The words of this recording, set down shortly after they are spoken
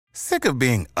Sick of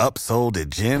being upsold at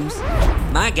gyms?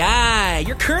 My guy,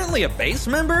 you're currently a base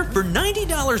member? For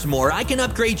 $90 more, I can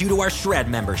upgrade you to our Shred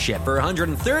membership. For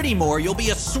 $130 more, you'll be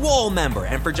a Swole member.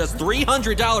 And for just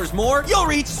 $300 more, you'll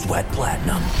reach Sweat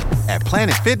Platinum. At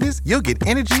Planet Fitness, you'll get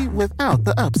energy without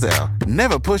the upsell.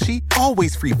 Never pushy,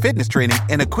 always free fitness training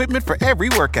and equipment for every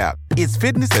workout. It's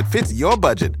fitness that fits your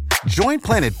budget. Join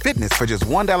Planet Fitness for just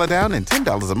 $1 down and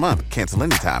 $10 a month. Cancel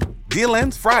anytime. Deal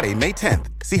ends Friday, May 10th.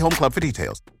 See Home Club for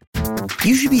details.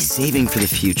 You should be saving for the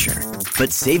future,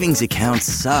 but savings accounts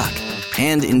suck,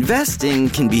 and investing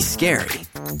can be scary.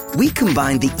 We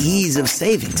combine the ease of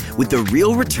savings with the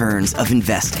real returns of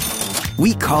investing.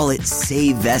 We call it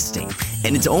SaveVesting,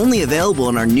 and it's only available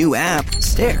in our new app,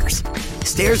 Stairs.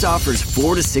 Stairs offers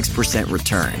 4 to 6%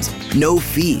 returns, no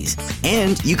fees,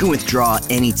 and you can withdraw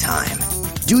anytime.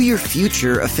 Do your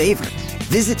future a favor.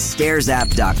 Visit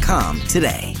StairsApp.com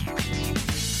today.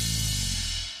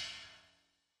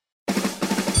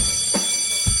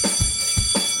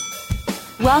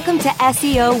 Welcome to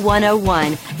SEO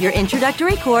 101, your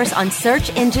introductory course on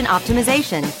search engine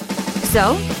optimization.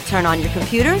 So, turn on your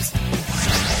computers,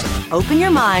 open your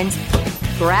minds,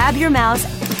 grab your mouse,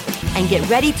 and get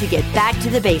ready to get back to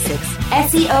the basics.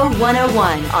 SEO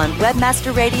 101 on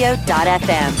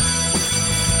webmasterradio.fm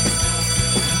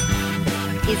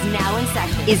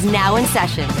is now in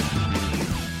session.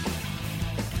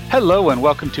 Hello and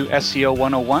welcome to SEO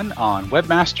 101 on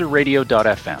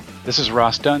webmasterradio.fm. This is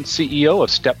Ross Dunn, CEO of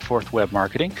Stepforth Web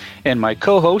Marketing, and my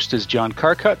co-host is John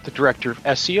Carcutt, the Director of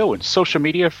SEO and Social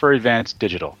Media for Advanced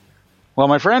Digital. Well,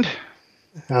 my friend.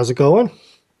 How's it going?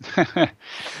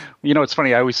 You know, it's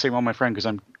funny. I always say, well, my friend, because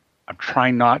I'm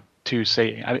trying not to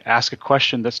ask a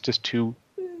question that's just too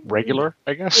regular,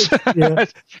 I guess. Yeah.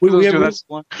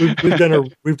 We've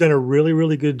done a really,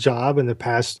 really good job in the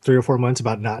past 3 or 4 months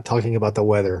about not talking about the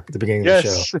weather at the beginning of the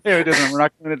show. Yeah, it isn't. We're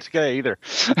not doing it today either.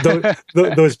 Though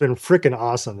it's been freaking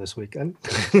awesome this weekend.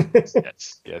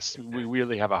 Yes. We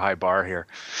really have a high bar here.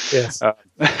 Yes.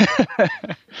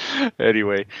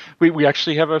 Anyway, we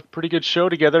actually have a pretty good show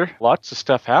together. Lots of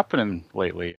stuff happening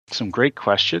lately. Some great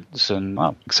questions, and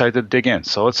I'm excited to dig in.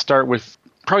 So let's start with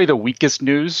probably the weakest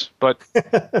news, but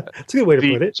that's a good way to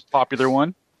put it. The popular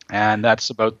one, and that's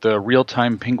about the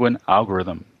real-time Penguin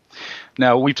algorithm.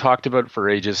 Now, we've talked about for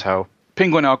ages how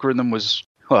Penguin algorithm was,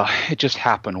 well, it just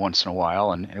happened once in a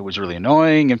while, and it was really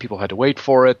annoying, and people had to wait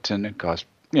for it, and it caused,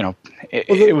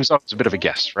 it was always a bit of a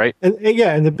guess, right?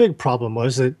 And the big problem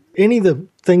was that any of the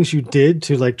things you did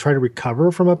to try to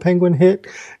recover from a Penguin hit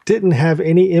didn't have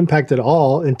any impact at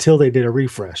all until they did a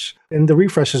refresh. And the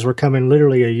refreshes were coming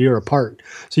literally a year apart.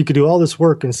 So you could do all this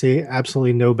work and see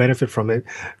absolutely no benefit from it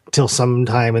till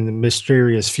sometime in the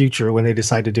mysterious future when they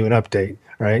decide to do an update,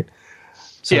 right?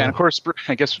 So, yeah, and of course,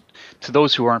 I guess to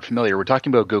those who aren't familiar, we're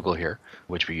talking about Google here,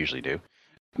 which we usually do.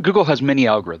 Google has many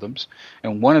algorithms,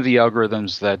 and one of the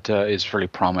algorithms that is fairly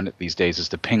prominent these days is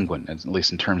the Penguin, at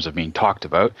least in terms of being talked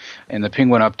about. And the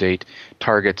Penguin update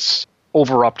targets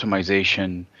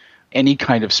over-optimization, any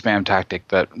kind of spam tactic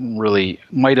that really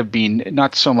might have been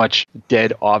not so much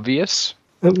dead obvious.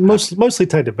 Mostly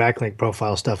tied to backlink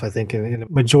profile stuff, I think, in a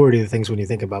majority of the things when you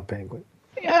think about Penguin.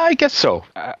 Yeah, I guess so.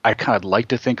 I kind of like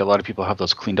to think a lot of people have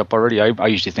those cleaned up already. I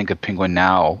usually think of Penguin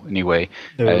now, anyway,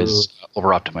 as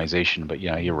over-optimization. But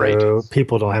yeah, you're right.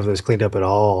 People don't have those cleaned up at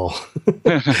all.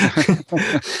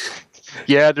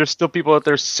 Yeah, there's still people out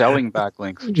there selling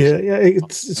backlinks. Yeah,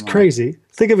 it's crazy.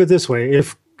 Think of it this way.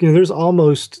 If there's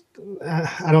almost,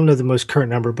 I don't know the most current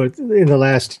number, but in the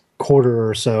last quarter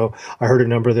or so, I heard a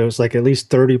number that was like at least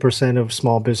 30% of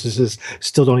small businesses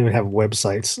still don't even have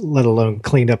websites, let alone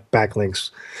cleaned up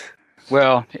backlinks.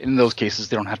 Well, in those cases,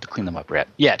 they don't have to clean them up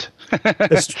yet.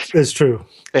 That's true.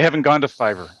 They haven't gone to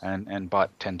Fiverr and bought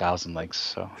 10,000 links,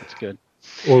 so that's good.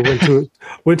 Or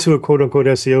went to a quote unquote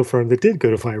SEO firm that did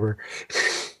go to Fiverr.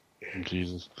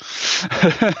 Jesus.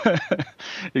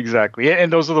 Exactly.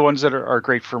 And those are the ones that are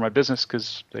great for my business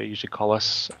because they usually call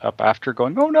us up after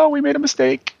going, oh no, we made a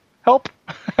mistake. Help.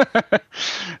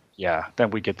 Yeah, then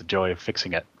we get the joy of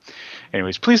fixing it.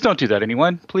 Anyways, please don't do that,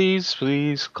 anyone. Please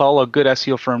call a good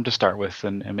SEO firm to start with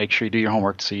and make sure you do your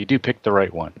homework so you do pick the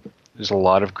right one. There's a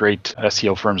lot of great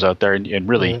SEO firms out there, and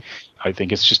really, I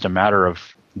think it's just a matter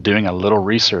of doing a little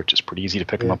research. It's pretty easy to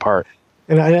pick them apart.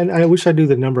 And I wish I knew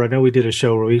the number. I know we did a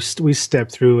show where we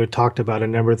stepped through and talked about a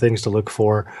number of things to look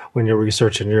for when you're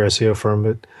researching your SEO firm,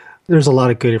 but there's a lot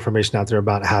of good information out there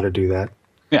about how to do that.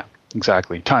 Yeah,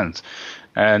 exactly. Tons.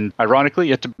 And ironically,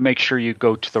 you have to make sure you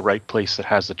go to the right place that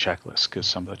has the checklist, because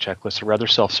some of the checklists are rather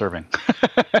self-serving.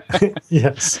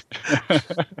 Yes.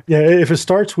 Yeah, if it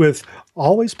starts with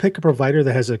always pick a provider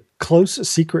that has a close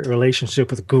secret relationship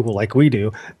with Google like we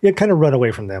do, you kind of run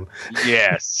away from them.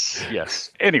 Yes.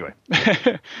 Anyway,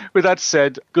 with that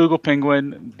said, Google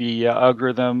Penguin, the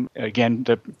algorithm, again,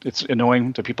 it's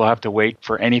annoying that people have to wait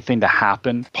for anything to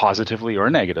happen positively or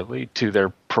negatively to their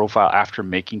profile after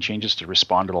making changes to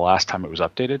respond to the last time it was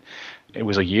updated. It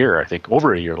was a year, I think,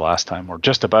 over a year last time, or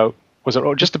just about. Was it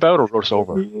just about or just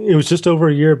over? It was just over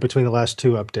a year between the last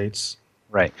two updates.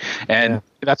 Right. And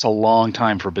that's a long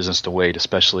time for business to wait,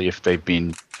 especially if they've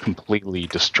been completely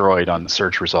destroyed on the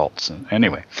search results.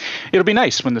 Anyway, it'll be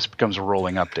nice when this becomes a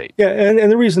rolling update. Yeah,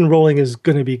 and the reason rolling is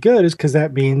going to be good is because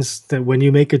that means that when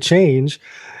you make a change,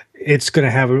 it's going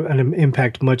to have an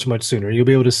impact much, much sooner. You'll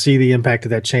be able to see the impact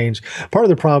of that change. Part of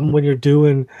the problem when you're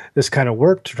doing this kind of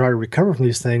work to try to recover from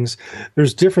these things,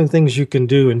 there's different things you can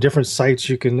do and different sites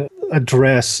you can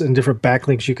address and different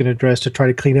backlinks you can address to try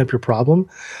to clean up your problem.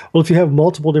 Well, if you have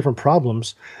multiple different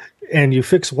problems and you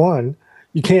fix one,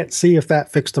 you can't see if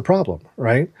that fixed the problem,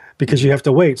 right? Because you have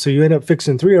to wait. So you end up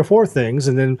fixing 3 or 4 things.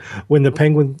 And then when the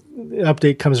Penguin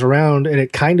update comes around and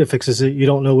it kind of fixes it, you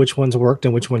don't know which ones worked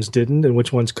and which ones didn't and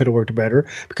which ones could have worked better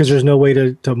because there's no way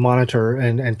to monitor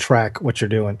and track what you're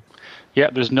doing. Yeah,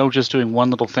 there's no just doing one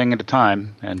little thing at a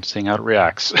time and seeing how it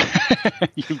reacts.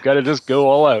 You've got to just go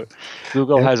all out.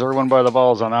 Google has everyone by the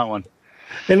balls on that one.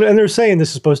 And they're saying this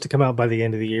is supposed to come out by the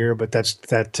end of the year, but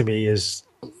that to me is...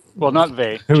 Well, not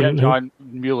they. John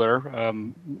Mueller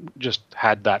just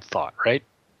had that thought, right?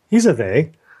 He's a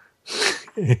they.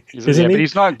 But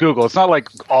he's not Google. It's not like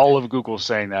all of Google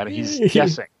saying that. He's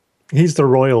guessing. He's the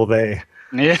royal they.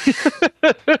 Yeah.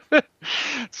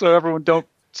 So everyone don't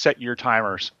set your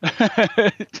timers.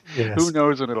 Yes. Who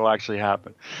knows when it'll actually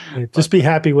happen? Just be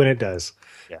happy when it does.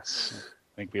 Yes.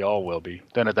 I think we all will be.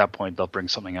 Then at that point, they'll bring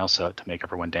something else out to make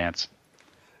everyone dance.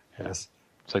 Yes.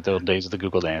 It's like the old days of the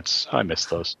Google dance. I miss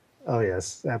those. Oh,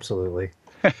 yes, absolutely.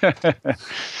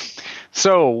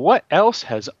 So what else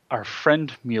has our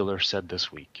friend Mueller said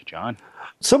this week, John?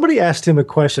 Somebody asked him a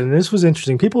question, and this was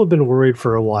interesting. People have been worried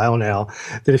for a while now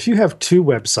that if you have 2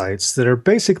 websites that are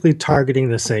basically targeting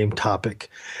the same topic,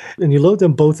 and you load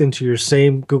them both into your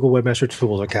same Google Webmaster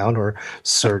Tools account, or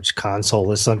Search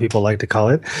Console, as some people like to call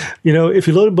it, if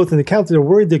you load them both in the account, they're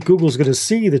worried that Google's going to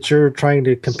see that you're trying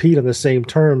to compete on the same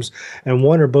terms, and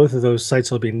one or both of those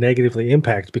sites will be negatively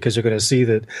impacted because they're going to see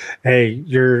that, hey,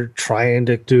 you're trying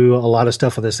to do a lot of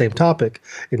stuff on the same topic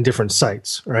in different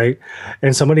sites, right?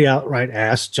 And somebody outright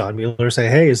asked John Mueller, say,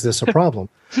 hey, is this a problem?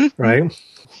 Right?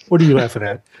 What are you laughing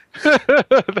at?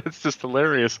 That's just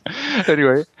hilarious.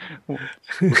 Anyway,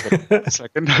 a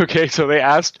second. Okay, so they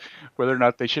asked whether or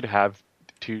not they should have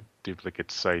 2 duplicate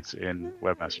sites in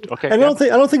Webmaster. Okay. I don't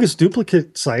think it's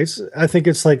duplicate sites. I think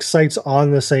it's like sites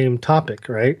on the same topic,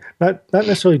 right? Not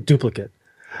necessarily duplicate.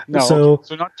 No, so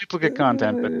not duplicate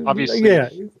content, but obviously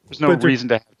there's no reason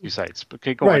to have 2 sites. But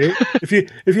okay, go on. if you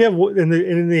have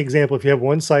in the example, if you have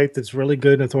one site that's really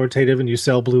good and authoritative and you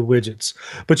sell blue widgets,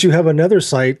 but you have another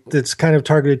site that's kind of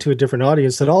targeted to a different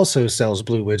audience that also sells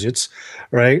blue widgets,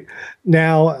 right?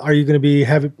 Now, are you going to be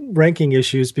having ranking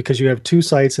issues because you have 2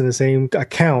 sites in the same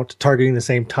account targeting the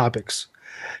same topics?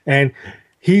 And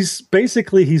he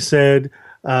said,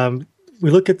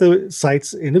 we look at the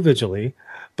sites individually.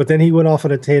 But then he went off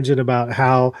on a tangent about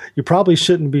how you probably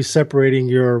shouldn't be separating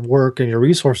your work and your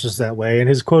resources that way. And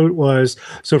his quote was,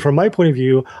 so from my point of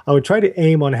view, I would try to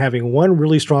aim on having one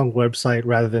really strong website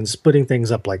rather than splitting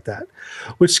things up like that,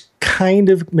 which kind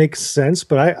of makes sense.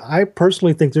 But I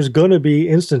personally think there's going to be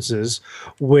instances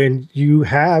when you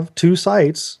have 2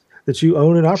 sites that you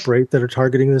own and operate that are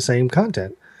targeting the same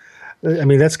content. I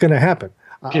mean, that's going to happen.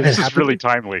 Okay, this is really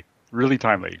timely. Really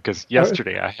timely, because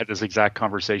yesterday I had this exact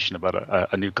conversation about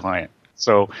a new client.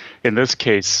 So in this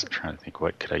case, I'm trying to think,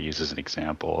 what could I use as an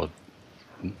example of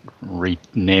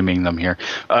renaming them here?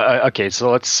 Okay, so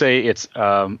let's say it's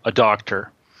a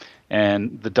doctor,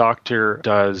 and the doctor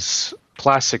does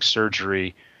plastic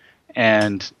surgery,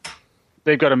 and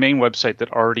they've got a main website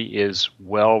that already is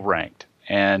well ranked,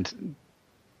 and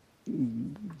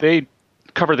they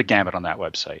cover the gamut on that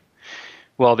website.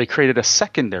 Well, they created a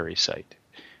secondary site.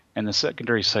 And the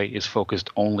secondary site is focused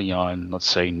only on, let's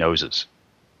say, noses.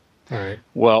 All right.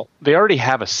 Well, they already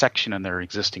have a section in their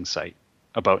existing site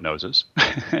about noses,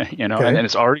 okay. And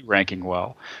it's already ranking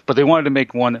well. But they wanted to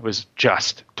make one that was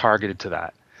just targeted to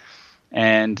that.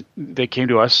 And they came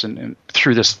to us and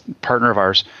through this partner of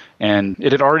ours, and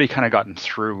it had already kind of gotten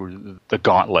through the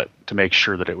gauntlet to make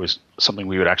sure that it was something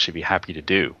we would actually be happy to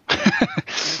do.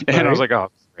 And I was like,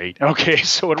 oh, great. great. Okay,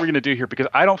 so what are we going to do here? Because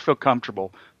I don't feel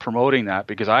comfortable promoting that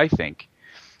because I think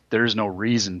there's no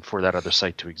reason for that other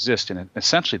site to exist. And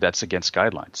essentially, that's against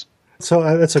guidelines. So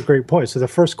that's a great point. So the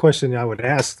first question I would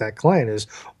ask that client is,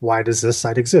 why does this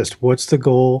site exist? What's the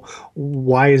goal?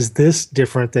 Why is this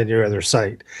different than your other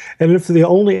site? And if the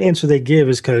only answer they give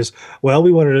is because, well,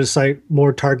 we wanted a site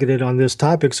more targeted on this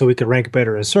topic so we could rank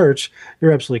better in search,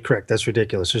 you're absolutely correct. That's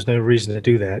ridiculous. There's no reason to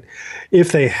do that.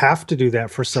 If they have to do that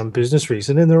for some business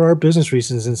reason, and there are business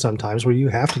reasons in some times where you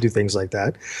have to do things like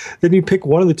that, then you pick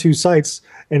one of the two sites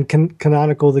and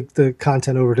canonical the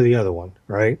content over to the other one,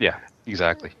 right? Yeah.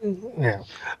 Exactly. Yeah,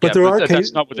 but there are cases.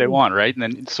 That's not what they want, right? And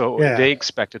then so they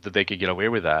expected that they could get away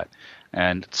with that.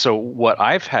 And so what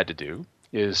I've had to do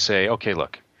is say, okay,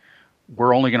 look,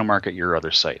 we're only going to market your other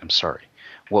site. I'm sorry.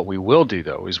 What we will do,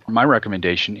 though, is my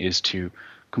recommendation is to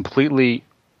completely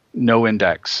no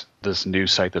index this new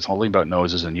site that's only about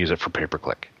noses and use it for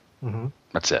pay-per-click. Mm-hmm.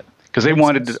 That's it. Because they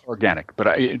wanted it organic,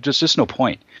 but just no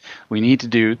point. We need to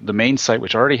do the main site,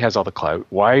 which already has all the clout.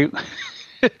 Why?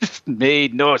 It just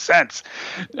made no sense.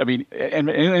 I mean, and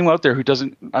anyone out there who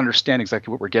doesn't understand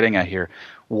exactly what we're getting at here,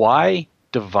 why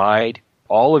divide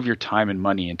all of your time and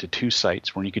money into two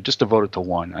sites when you could just devote it to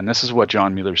one? And this is what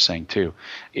John Mueller's saying too.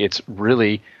 It's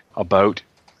really about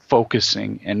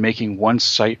focusing and making one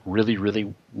site really,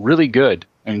 really, really good.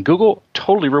 And Google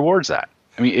totally rewards that.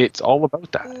 I mean, it's all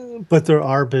about that. But there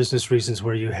are business reasons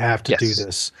where you have to do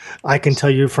this. I can tell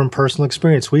you from personal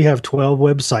experience, we have 12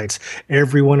 websites.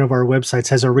 Every one of our websites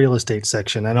has a real estate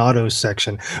section, an auto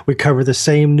section. We cover the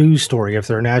same news story if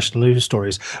they're national news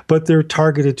stories, but they're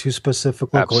targeted to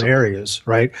specific local areas,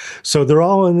 right? So they're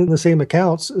all in the same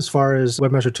accounts as far as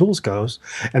Webmaster Tools goes,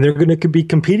 and they're going to be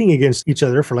competing against each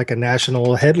other for like a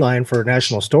national headline for a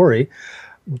national story.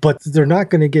 But they're not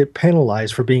going to get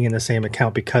penalized for being in the same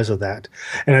account because of that.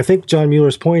 And I think John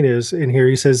Mueller's point is in here,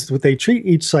 he says they treat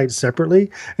each site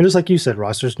separately. And just like you said,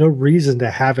 Ross, there's no reason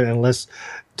to have it unless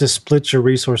to split your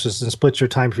resources and split your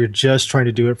time if you're just trying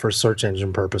to do it for search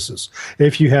engine purposes.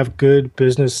 If you have good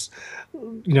business,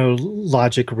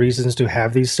 logic reasons to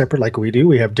have these separate, like we do,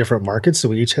 we have different markets, so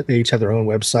they each have their own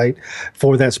website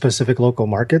for that specific local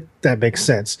market. That makes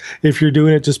sense. If you're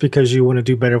doing it just because you want to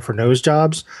do better for nose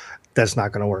jobs, that's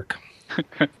not going to work.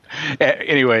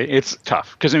 Anyway, it's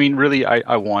tough because, I mean, really,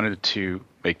 I wanted to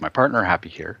make my partner happy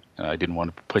here. I didn't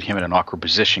want to put him in an awkward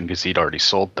position because he'd already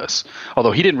sold this.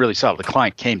 Although he didn't really sell it. The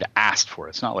client came to ask for it.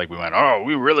 It's not like we went, oh,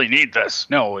 we really need this.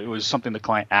 No, it was something the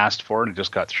client asked for and it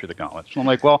just got through the gauntlet. So I'm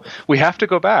like, well, we have to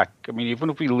go back. I mean, even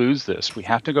if we lose this, we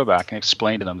have to go back and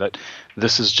explain to them that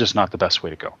this is just not the best way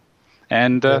to go.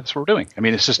 And that's what we're doing. I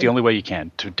mean, it's just the only way you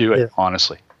can to do it,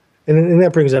 honestly. And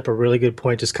that brings up a really good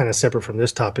point, just kind of separate from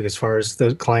this topic as far as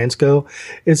the clients go.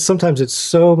 Sometimes it's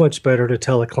so much better to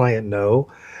tell a client no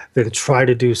than try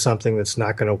to do something that's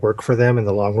not going to work for them in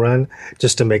the long run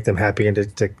just to make them happy and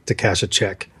to cash a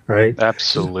check, right?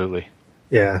 Absolutely.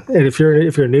 Yeah. And if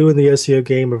you're new in the SEO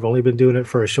game or have only been doing it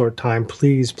for a short time,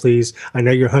 please, I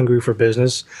know you're hungry for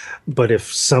business, but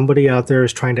if somebody out there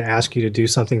is trying to ask you to do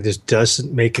something that just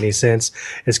doesn't make any sense,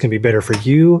 it's going to be better for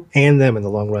you and them in the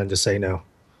long run to say no.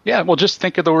 Yeah, well, just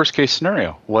think of the worst case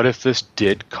scenario. What if this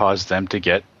did cause them to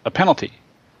get a penalty?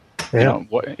 Yeah.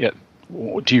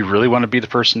 Do you really want to be the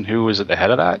person who is at the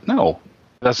head of that? No,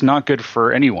 that's not good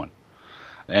for anyone.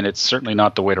 And it's certainly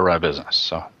not the way to run a business.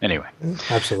 So anyway.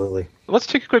 Absolutely. Let's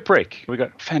take a quick break. We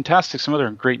got some other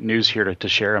great news here to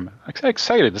share. I'm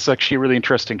excited. This is actually a really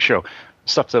interesting show.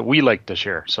 Stuff that we like to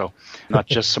share. So not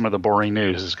just some of the boring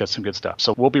news. It's got some good stuff.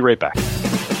 So we'll be right back.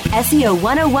 SEO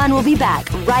 101 will be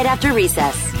back right after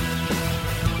recess.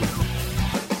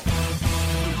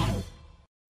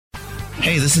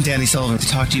 Hey, this is Danny Sullivan to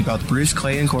talk to you about Bruce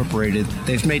Clay Incorporated.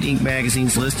 They've made Inc.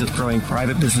 Magazine's list of growing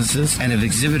private businesses and have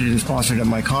exhibited and sponsored at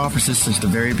my conferences since the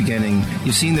very beginning.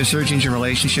 You've seen their search engine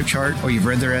relationship chart, or you've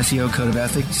read their SEO code of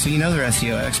ethics, so you know they're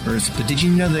SEO experts. But did you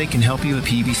know they can help you with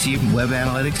PPC, web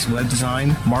analytics, web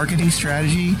design, marketing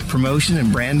strategy, promotion,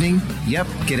 and branding? Yep,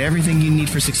 get everything you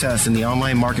need for success in the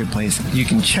online marketplace. You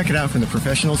can check it out from the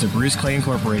professionals at Bruce Clay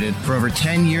Incorporated. For over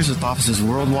 10 years with offices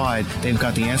worldwide, they've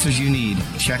got the answers you need.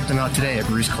 Check them out today at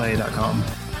bruceclay.com.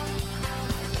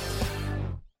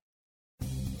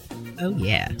 Oh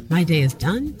yeah, my day is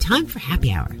done. Time for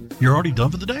happy hour. You're already done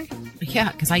for the day?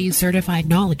 Yeah, because I use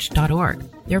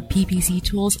CertifiedKnowledge.org. Their PPC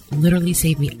tools literally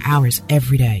save me hours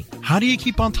every day. How do you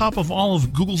keep on top of all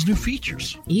of Google's new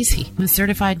features? Easy. With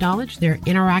Certified Knowledge, their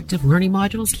interactive learning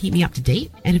modules keep me up to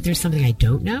date. And if there's something I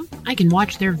don't know, I can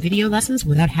watch their video lessons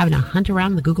without having to hunt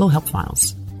around the Google Help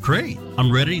files. Great.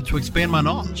 I'm ready to expand my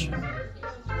knowledge.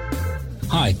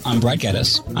 Hi, I'm Brett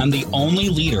Geddes. I'm the only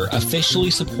leader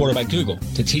officially supported by Google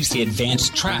to teach the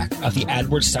advanced track of the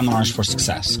AdWords Seminars for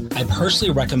Success. I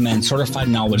personally recommend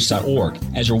CertifiedKnowledge.org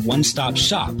as your one-stop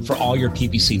shop for all your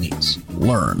PPC needs.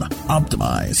 Learn,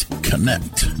 optimize,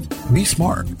 connect. Be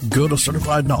smart. Go to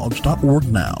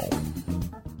CertifiedKnowledge.org now.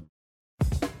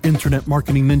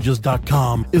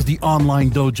 InternetMarketingNinjas.com is the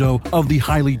online dojo of the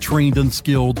highly trained and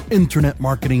skilled Internet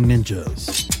Marketing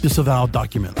Ninjas. Disavow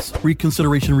documents,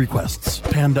 reconsideration requests,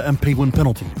 Panda and Penguin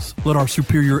penalties. Let our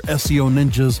superior SEO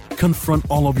ninjas confront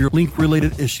all of your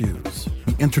link-related issues.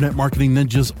 The Internet Marketing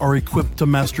Ninjas are equipped to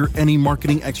master any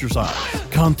marketing exercise,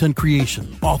 content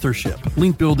creation, authorship,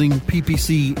 link building,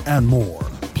 PPC, and more.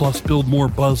 Plus, build more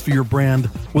buzz for your brand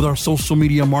with our social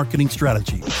media marketing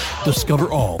strategy.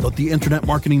 Discover all that the Internet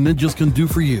Marketing Ninjas can do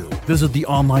for you. Visit the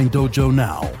online dojo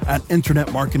now at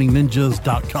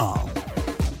InternetMarketingNinjas.com.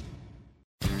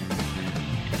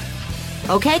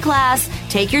 Okay, class,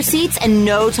 take your seats and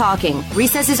no talking.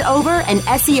 Recess is over and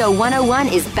SEO 101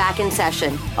 is back in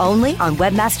session, only on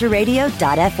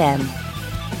webmasterradio.fm.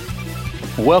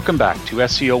 Welcome back to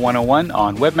SEO 101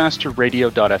 on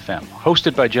webmasterradio.fm,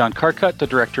 hosted by John Carcutt, the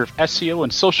Director of SEO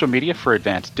and Social Media for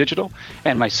Advanced Digital,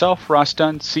 and myself, Ross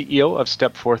Dunn, CEO of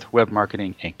Stepforth Web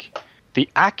Marketing, Inc. The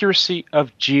accuracy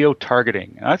of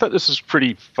geo-targeting. And I thought this was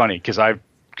pretty funny because I've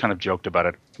kind of joked about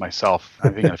it myself, I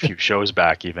think in a few shows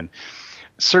back even.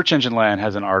 Search Engine Land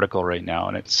has an article right now,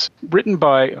 and it's written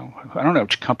by, I don't know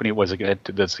which company it was that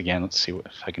did this again. Let's see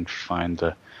if I can find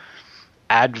the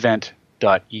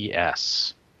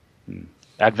Advent.es.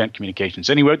 Advent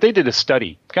Communications. Anyway, they did a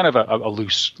study, kind of a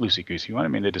loosey-goosey one. I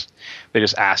mean, they just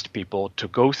asked people to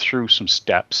go through some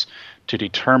steps to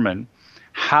determine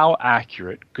how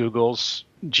accurate Google's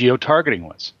geo-targeting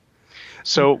was.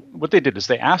 So what they did is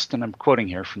they asked, and I'm quoting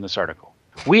here from this article,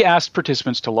 we asked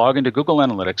participants to log into Google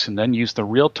Analytics and then use the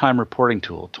real-time reporting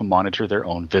tool to monitor their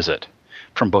own visit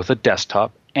from both a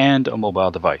desktop and a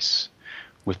mobile device.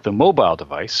 With the mobile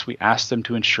device, we asked them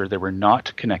to ensure they were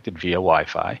not connected via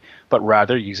Wi-Fi, but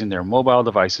rather using their mobile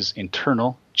device's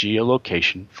internal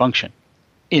geolocation function.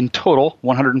 In total,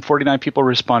 149 people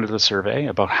responded to the survey,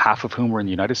 about half of whom were in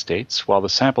the United States. While the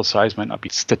sample size might not be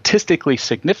statistically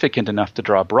significant enough to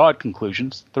draw broad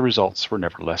conclusions, the results were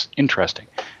nevertheless interesting.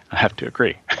 I have to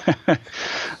agree.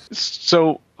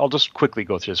 So I'll just quickly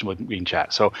go through this and we can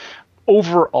chat. So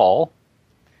overall,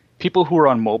 people who were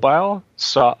on mobile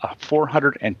saw a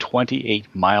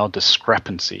 428-mile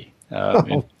discrepancy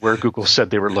in where Google said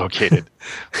they were located.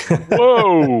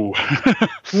 Whoa!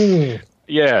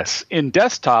 Yes. In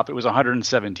desktop, it was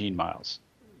 117 miles.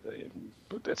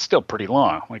 That's still pretty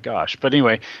long. Oh, my gosh. But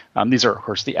anyway, these are, of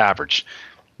course, the average.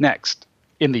 Next,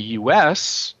 in the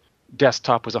U.S.,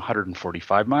 desktop was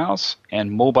 145 miles,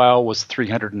 and mobile was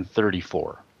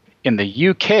 334. In the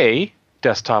U.K.,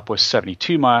 desktop was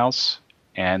 72 miles,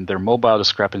 and their mobile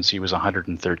discrepancy was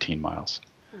 113 miles.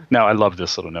 Now, I love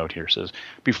this little note here. It says,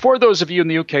 before those of you in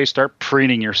the UK start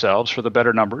preening yourselves for the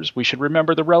better numbers, we should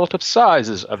remember the relative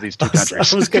sizes of these two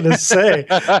countries. I was going to say,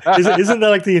 isn't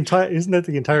that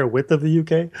the entire width of the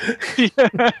UK?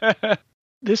 Yeah.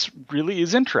 This really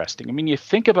is interesting. I mean, you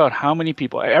think about how many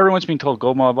people, everyone's being told,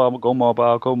 go mobile, go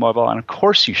mobile, go mobile, and of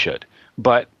course you should.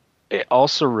 But it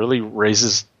also really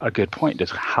raises a good point.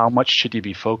 Is how much should you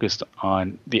be focused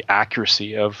on the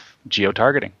accuracy of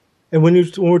geo-targeting? And when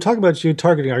we're talking about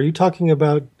geo-targeting, are you talking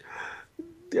about,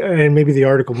 and maybe the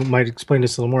article might explain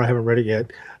this a little more, I haven't read it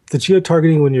yet, the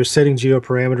geo-targeting when you're setting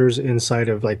geo-parameters inside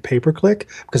of like pay-per-click?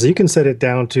 Because you can set it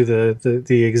down to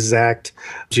the exact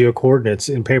geo-coordinates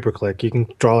in pay-per-click. You can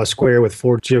draw a square with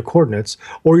 4 geo-coordinates.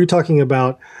 Or you're talking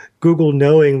about Google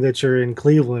knowing that you're in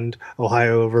Cleveland,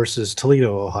 Ohio versus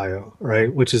Toledo, Ohio,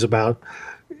 right? Which is about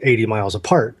 80 miles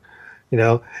apart. You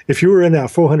know, if you were in that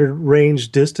 400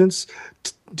 range distance,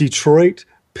 Detroit,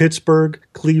 Pittsburgh,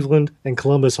 Cleveland, and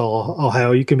Columbus,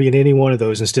 Ohio, you can be in any one of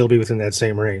those and still be within that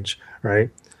same range, right?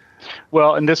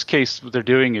 Well, in this case, what they're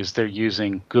doing is they're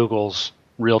using Google's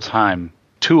real-time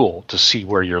tool to see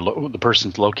where the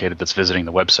person's located that's visiting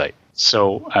the website.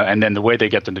 So, and then the way they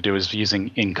get them to do is using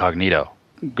incognito,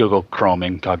 Google Chrome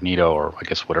Incognito, or I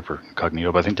guess whatever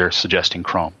incognito, but I think they're suggesting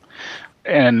Chrome.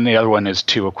 And the other one is,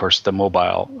 too, of course, the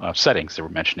mobile settings they were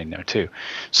mentioning there, too.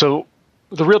 So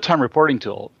the real-time reporting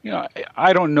tool,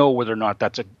 I don't know whether or not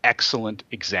that's an excellent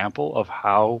example of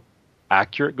how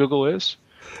accurate Google is,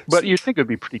 but you'd think it would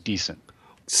be pretty decent.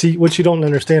 See, what you don't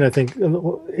understand, I think,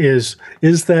 is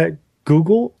that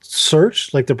Google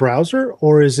search, like the browser,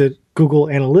 or is it Google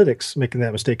Analytics making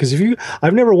that mistake? Because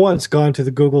I've never once gone to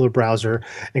the Google or browser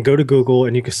and go to Google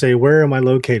and you can say, where am I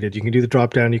located? You can do the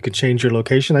drop down, you can change your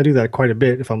location. I do that quite a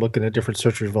bit if I'm looking at different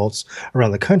search results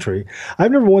around the country.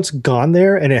 I've never once gone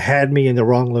there and it had me in the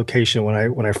wrong location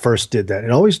when I first did that.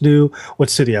 It always knew what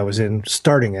city I was in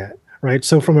starting at, right?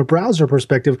 So from a browser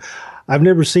perspective, I've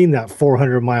never seen that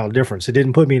 400-mile difference. It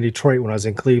didn't put me in Detroit when I was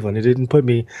in Cleveland. It didn't put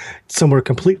me somewhere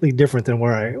completely different than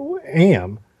where I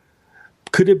am.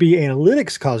 Could it be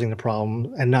analytics causing the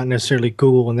problem and not necessarily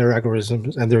Google and their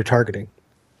algorithms and their targeting?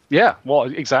 Yeah, well,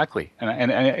 exactly.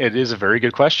 And it is a very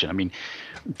good question. I mean,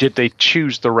 did they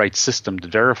choose the right system to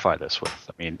verify this with?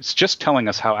 I mean, it's just telling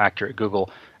us how accurate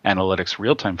Google Analytics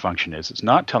real-time function is. It's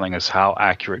not telling us how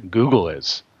accurate Google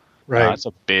is. Right. It's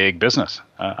a big business.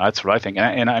 That's what I think.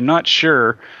 And I'm not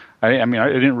sure. I mean,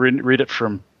 I didn't read it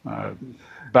from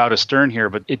Bowda Stern here,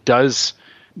 but it does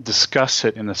discuss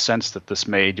it in the sense that this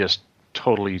may just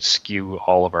totally skew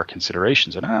all of our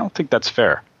considerations. And I don't think that's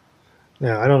fair.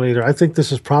 Yeah, I don't either. I think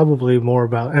this is probably more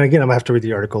about, and again, I'm going to have to read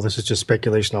the article. This is just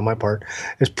speculation on my part.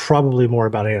 It's probably more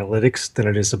about analytics than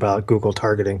it is about Google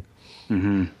targeting.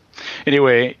 Mm-hmm.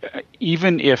 Anyway,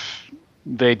 even if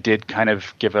they did kind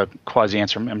of give a quasi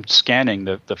answer, I'm scanning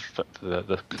the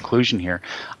conclusion here.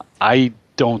 I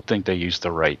don't think they used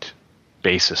the right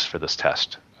basis for this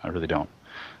test. I really don't.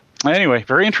 Anyway,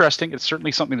 very interesting. It's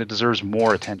certainly something that deserves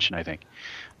more attention, I think.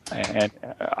 And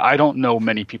I don't know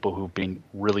many people who've been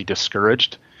really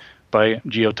discouraged by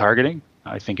geo-targeting.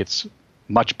 I think it's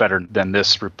much better than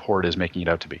this report is making it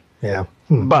out to be. Yeah.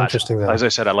 But interesting, though. As I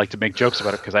said, I like to make jokes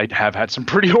about it because I have had some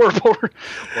pretty horrible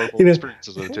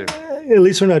experiences with it too. At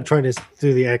least we're not trying to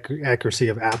do the accuracy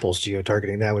of Apple's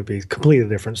geo-targeting. That would be a completely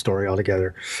different story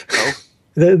altogether. Oh.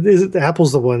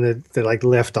 Apple's the one that like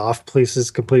left off places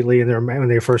completely in when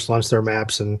they first launched their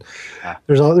maps, and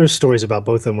there's stories about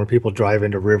both of them where people drive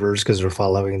into rivers because they're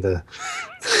following the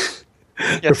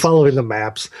they're following the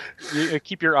maps. You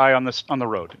keep your eye on the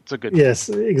road. It's a good yes,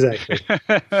 exactly.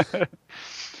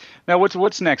 Now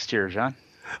what's next here, John?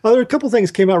 There are a couple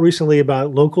things came out recently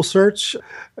about local search.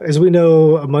 As we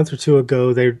know, a month or two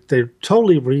ago, they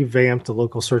totally revamped the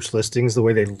local search listings the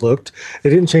way they looked. They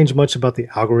didn't change much about the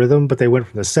algorithm, but they went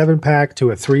from the 7-pack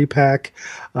to a 3-pack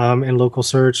in local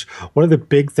search. One of the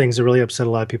big things that really upset a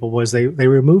lot of people was they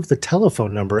removed the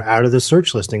telephone number out of the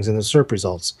search listings in the SERP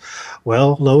results.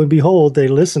 Well, lo and behold, they're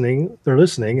listening,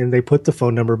 and they put the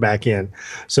phone number back in.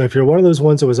 So if you're one of those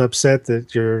ones that was upset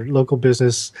that your local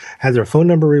business had their phone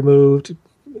number removed,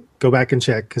 go back and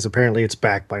check because apparently it's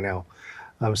back by now.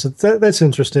 So that's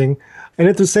interesting. And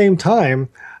at the same time,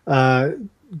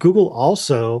 Google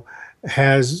also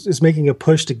is making a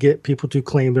push to get people to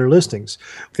claim their listings.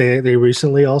 They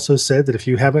recently also said that if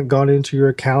you haven't gone into your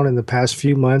account in the past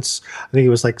few months, I think it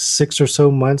was like 6 or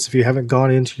so months, if you haven't gone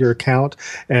into your account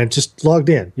and just logged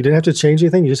in, you didn't have to change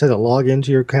anything, you just had to log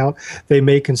into your account, they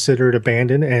may consider it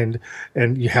abandoned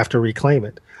and you have to reclaim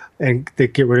it. And they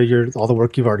get rid of all the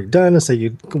work you've already done. Let's say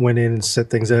you went in and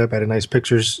set things up, added nice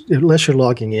pictures. Unless you're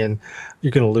logging in, you're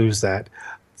going to lose that.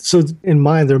 So in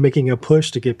mind, they're making a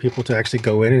push to get people to actually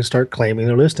go in and start claiming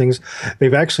their listings.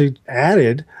 They've actually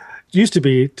added, used to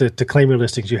be to claim your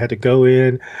listings, you had to go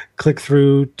in, click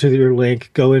through to your link,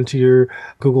 go into your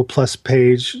Google Plus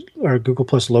page or Google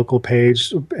Plus local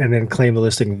page, and then claim the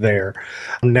listing there.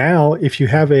 Now, if you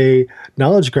have a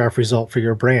knowledge graph result for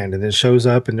your brand and it shows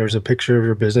up and there's a picture of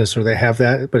your business or they have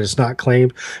that, but it's not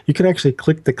claimed, you can actually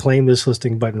click the claim this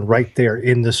listing button right there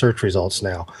in the search results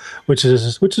now, which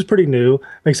is pretty new.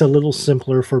 Makes it a little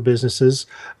simpler for businesses.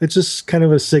 It's just kind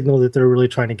of a signal that they're really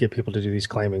trying to get people to do these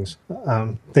claimings.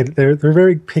 They're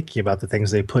very picky about the things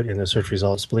they put in the search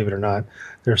results, believe it or not.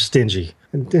 They're stingy.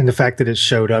 And the fact that it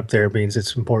showed up there means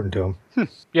it's important to them.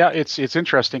 Yeah, it's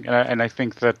interesting. And I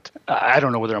think that, I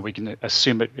don't know whether we can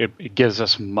assume it gives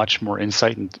us much more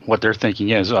insight into what their thinking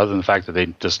is, other than the fact that they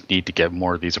just need to get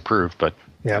more of these approved. But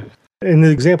yeah. And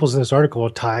the examples in this article are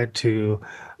tied to,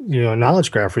 a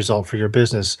knowledge graph result for your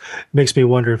business. It makes me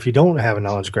wonder if you don't have a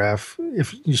knowledge graph,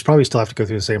 if you probably still have to go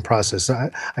through the same process.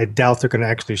 I doubt they're going to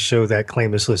actually show that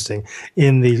claim this listing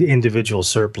in the individual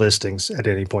SERP listings at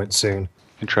any point soon.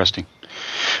 Interesting.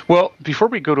 Well, before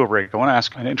we go to a break, I want to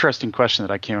ask an interesting question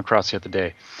that I came across the other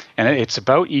day, and it's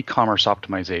about e-commerce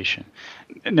optimization.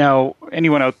 Now,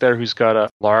 anyone out there who's got a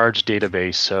large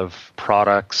database of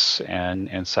products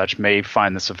and such may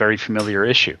find this a very familiar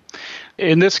issue.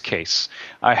 In this case,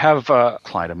 I have a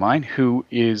client of mine who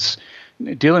is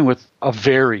dealing with a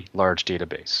very large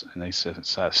database, and they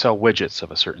sell widgets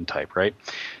of a certain type, right?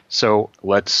 So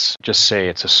let's just say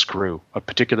it's a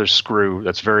particular screw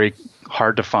that's very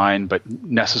hard to find but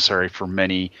necessary for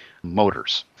many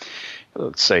motors.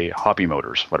 Let's say hobby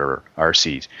motors, whatever,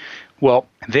 RCs. Well,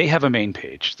 they have a main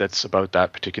page that's about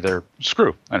that particular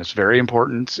screw, and it's very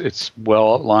important. It's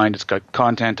well outlined. It's got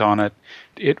content on it.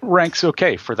 It ranks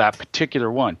okay for that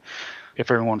particular one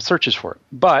if everyone searches for it.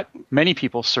 But many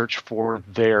people search for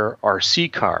their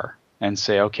RC car and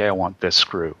say, okay, I want this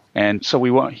screw. And so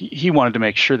he wanted to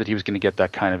make sure that he was going to get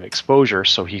that kind of exposure,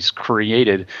 so he's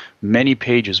created many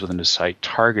pages within his site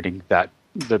targeting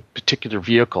the particular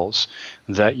vehicles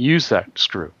that use that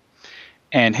screw.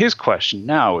 And his question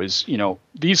now is,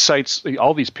 these sites,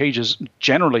 all these pages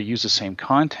generally use the same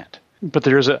content, but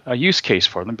there's a use case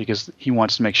for them because he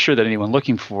wants to make sure that anyone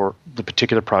looking for the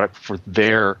particular product for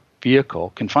their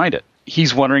vehicle can find it.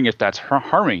 He's wondering if that's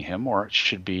harming him or it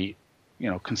should be,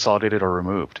 consolidated or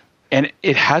removed. And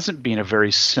it hasn't been a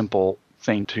very simple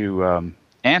thing to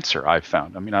answer, I've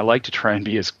found. I mean, I like to try and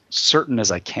be as certain as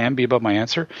I can be about my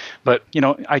answer, but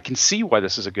I can see why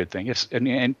this is a good thing.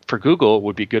 And for Google, it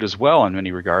would be good as well in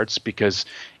many regards because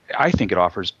I think it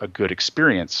offers a good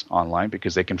experience online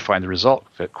because they can find the result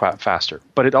quite faster.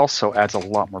 But it also adds a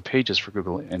lot more pages for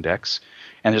Google Index,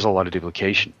 and there's a lot of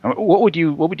duplication. I mean, what would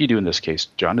you do in this case,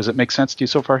 John? Does it make sense to you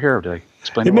so far here, or did I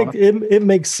explain it? It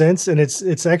makes sense, and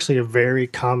it's actually a very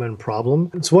common problem.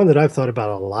 It's one that I've thought about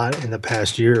a lot in the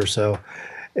past year or so.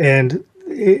 And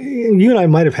you and I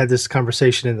might have had this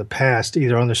conversation in the past,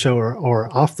 either on the show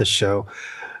or off the show.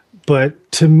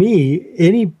 But to me,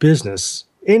 any business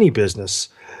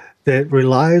that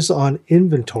relies on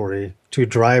inventory to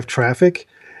drive traffic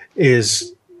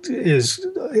is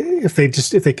if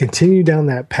they continue down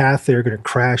that path, they're going to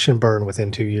crash and burn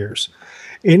within 2 years.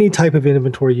 Any type of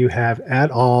inventory you have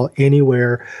at all,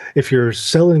 anywhere. If you're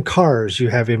selling cars, you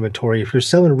have inventory. If you're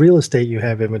selling real estate, you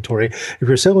have inventory. If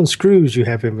you're selling screws, you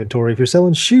have inventory. If you're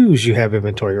selling shoes, you have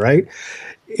inventory, right?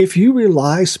 If you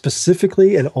rely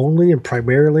specifically and only and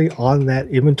primarily on that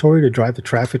inventory to drive the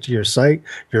traffic to your site,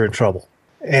 you're in trouble.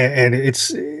 And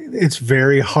it's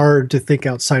very hard to think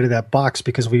outside of that box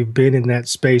because we've been in that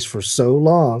space for so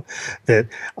long that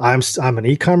I'm an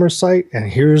e-commerce site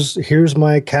and here's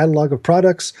my catalog of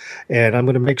products and I'm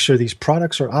going to make sure these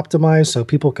products are optimized so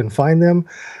people can find them.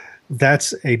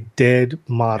 That's a dead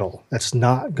model. That's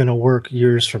not going to work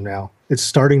years from now. It's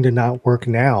starting to not work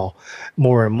now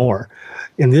more and more.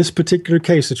 In this particular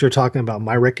case that you're talking about,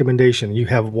 my recommendation, you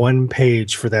have one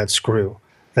page for that screw.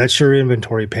 That's your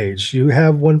inventory page. You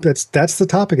have one that's the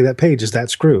topic of that page is that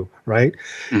screw, right?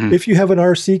 Mm-hmm. If you have an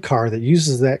RC car that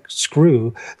uses that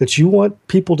screw that you want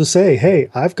people to say, hey,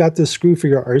 I've got this screw for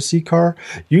your RC car,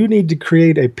 you need to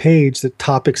create a page that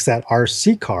topics that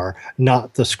RC car,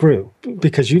 not the screw,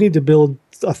 because you need to build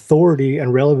authority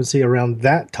and relevancy around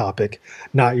that topic,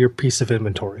 not your piece of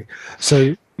inventory.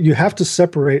 So you have to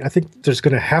separate. I think there's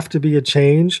going to have to be a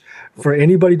change for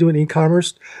anybody doing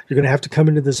e-commerce. You're going to have to come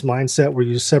into this mindset where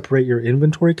you separate your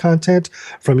inventory content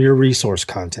from your resource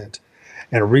content.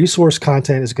 And resource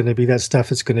content is going to be that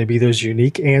stuff. It's going to be those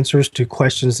unique answers to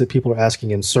questions that people are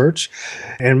asking in search.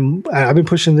 And I've been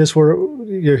pushing this where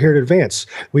you're here at Advance.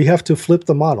 We have to flip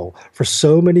the model. For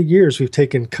so many years, we've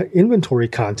taken inventory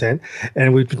content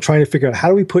and we've been trying to figure out how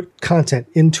do we put content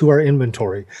into our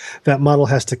inventory. That model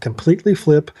has to completely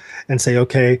flip and say,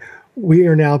 okay, we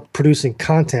are now producing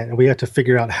content and we have to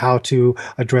figure out how to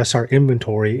address our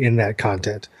inventory in that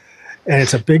content. And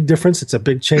it's a big difference. It's a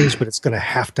big change, but it's going to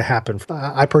happen.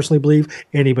 I personally believe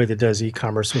anybody that does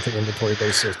e-commerce with an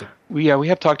inventory-based system. We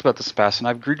have talked about this in the past, and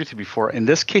I've agreed with you before. In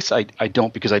this case, I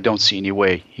don't, because I don't see any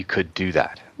way you could do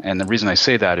that. And the reason I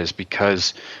say that is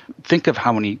because think of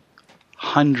how many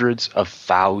hundreds of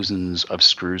thousands of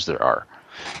screws there are.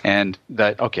 And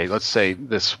that, okay, let's say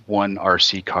this one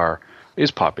RC car is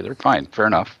popular. Fine, fair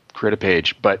enough. Create a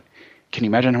page. But can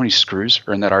you imagine how many screws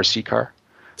are in that RC car?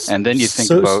 And then you think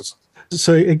about...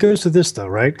 So it goes to this, though,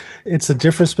 right? It's the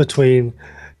difference between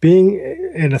being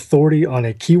an authority on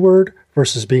a keyword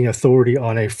versus being authority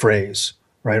on a phrase,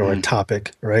 right? Or a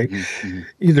topic, right?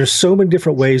 Mm-hmm. There's so many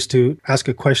different ways to ask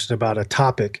a question about a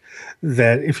topic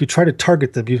that if you try to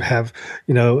target them, you have,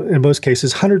 in most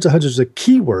cases, hundreds of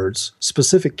keywords,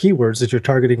 specific keywords that you're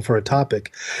targeting for a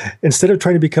topic. Instead of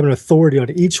trying to become an authority on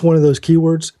each one of those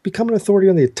keywords, become an authority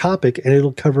on the topic and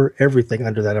it'll cover everything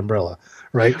under that umbrella.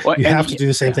 Right? Well, you have to do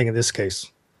the same thing in this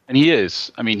case. And he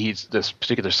is. I mean, this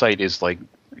particular site is like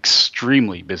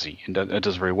extremely busy and it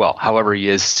does very well. However, he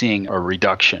is seeing a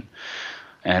reduction,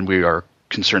 and we are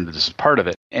concerned that this is part of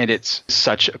it. And it's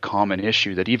such a common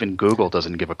issue that even Google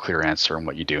doesn't give a clear answer on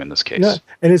what you do in this case. Yeah,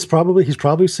 and he's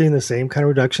probably seeing the same kind of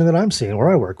reduction that I'm seeing where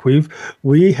I work.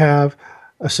 We have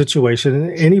a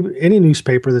situation, any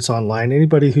newspaper that's online,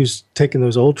 anybody who's taken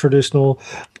those old traditional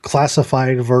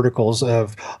classified verticals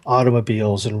of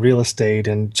automobiles and real estate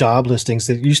and job listings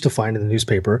that you used to find in the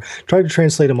newspaper, try to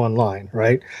translate them online,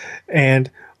 right?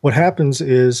 And what happens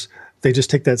is they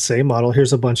just take that same model.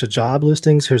 Here's a bunch of job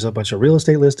listings. Here's a bunch of real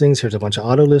estate listings. Here's a bunch of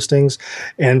auto listings.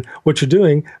 And what you're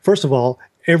doing, first of all,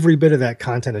 every bit of that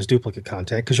content is duplicate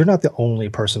content because you're not the only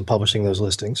person publishing those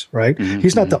listings, right? Mm-hmm.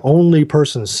 He's not the only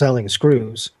person selling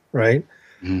screws, right?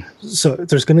 Mm-hmm. So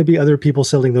there's going to be other people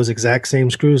selling those exact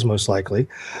same screws, most likely.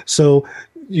 So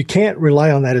you can't rely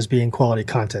on that as being quality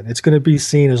content. It's going to be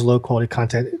seen as low quality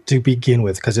content to begin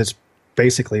with because it's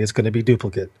going to be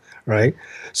duplicate. Right.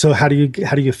 So how do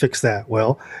you fix that?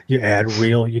 Well, you add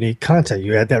real unique content.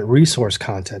 You add that resource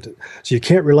content. So you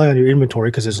can't rely on your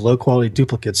inventory because it's low quality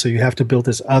duplicates. So you have to build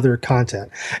this other content.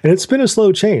 And it's been a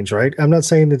slow change, right? I'm not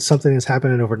saying it's something that's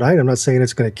happening overnight. I'm not saying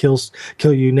it's going to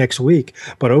kill you next week.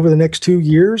 But over the next 2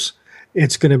 years,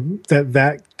 it's going to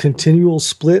that continual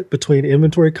split between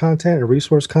inventory content and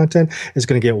resource content is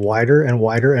going to get wider and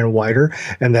wider and wider,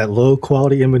 and that low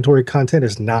quality inventory content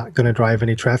is not going to drive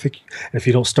any traffic. And if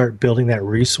you don't start building that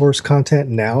resource content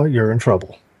now, you're in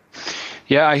trouble.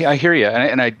 Yeah, I hear you,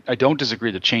 and I don't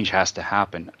disagree that change has to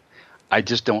happen. I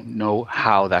just don't know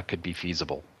how that could be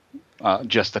feasible.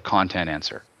 Just the content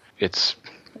answer. It's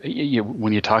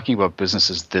when you're talking about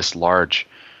businesses this large.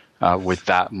 With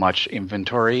that much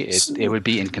inventory, it would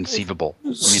be inconceivable. I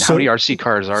mean, how many RC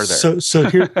cars are there? So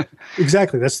here,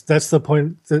 exactly. That's the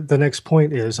point. The next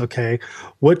point is, okay,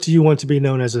 what do you want to be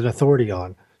known as an authority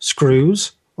on?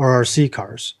 Screws or RC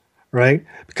cars, right?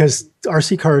 Because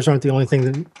RC cars aren't the only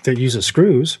thing that uses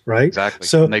screws, right? Exactly.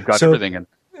 So and they've got everything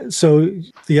in. So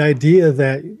the idea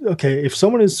that, okay, if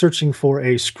someone is searching for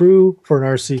a screw for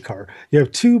an RC car, you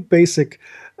have two basic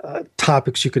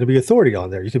topics you can be authority on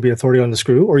there. You can be authority on the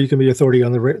screw or you can be authority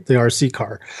on the RC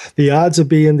car. The odds of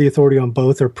being the authority on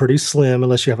both are pretty slim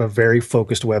unless you have a very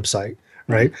focused website,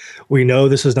 right? We know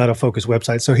this is not a focused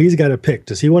website, so he's got to pick.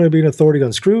 Does he want to be an authority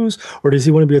on screws or does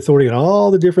he want to be authority on all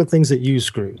the different things that use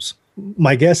screws?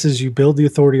 My guess is you build the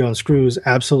authority on screws.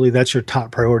 Absolutely, that's your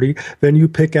top priority. Then you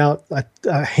pick out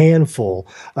a handful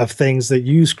of things that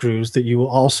use screws that you will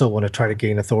also want to try to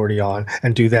gain authority on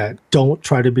and do that. Don't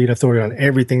try to be an authority on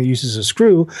everything that uses a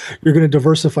screw. You're going to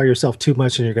diversify yourself too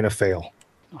much and you're going to fail.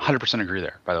 100% agree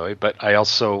there, by the way. But I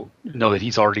also know that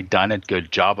he's already done a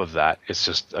good job of that. It's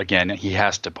just, again, he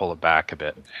has to pull it back a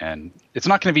bit. And it's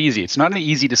not going to be easy. It's not an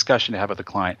easy discussion to have with the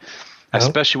client.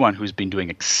 Especially one who's been doing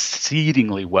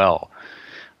exceedingly well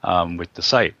with the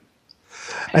site.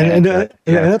 And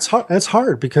that's hard. That's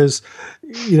hard because,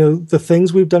 the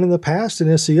things we've done in the past in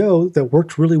SEO that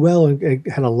worked really well and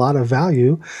had a lot of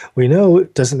value, we know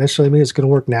it doesn't necessarily mean it's going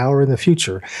to work now or in the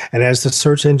future. And as the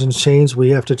search engines change,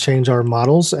 we have to change our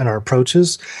models and our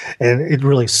approaches. And it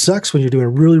really sucks when you're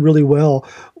doing really, really well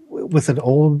with an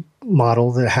old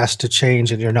model that has to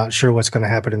change and you're not sure what's going to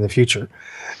happen in the future.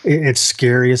 It's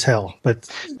scary as hell, but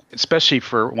especially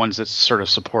for ones that sort of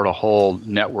support a whole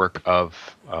network of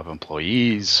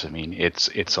employees. I mean,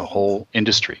 it's a whole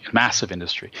industry, a massive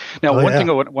industry. Now, one thing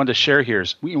I wanted to share here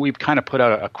is we've kind of put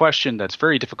out a question that's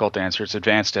very difficult to answer. It's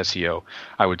advanced SEO,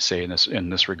 I would say, in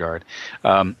this regard.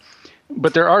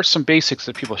 But there are some basics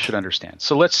that people should understand.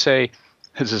 So let's say,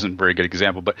 this isn't a very good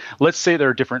example, but let's say there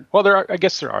are different, well,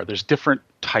 there's different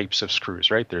types of screws,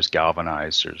 right? There's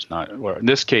galvanized, there's not, well, in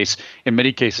this case, in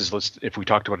many cases, if we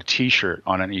talked about a t-shirt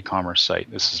on an e-commerce site,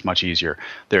 this is much easier.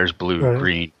 There's blue,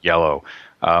 green, yellow.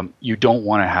 You don't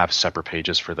want to have separate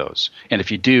pages for those. And if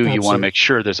you do, Absolutely. You want to make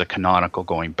sure there's a canonical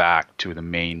going back to the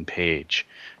main page.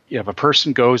 If a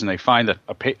person goes and they find that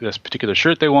this particular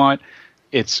shirt they want,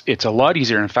 it's a lot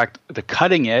easier. In fact, the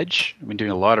cutting edge, I've been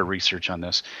doing a lot of research on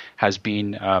this, has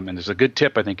been, and there's a good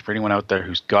tip, I think, for anyone out there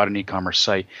who's got an e-commerce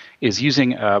site, is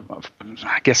using, I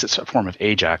guess it's a form of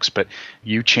Ajax, but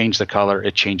you change the color,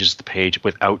 it changes the page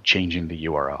without changing the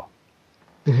URL.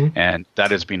 Mm-hmm. And that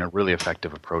has been a really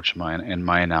effective approach in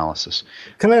my analysis.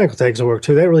 Canonical tags will work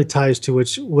too. That really ties to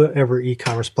whatever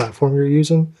e-commerce platform you're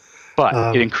using.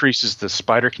 But it increases the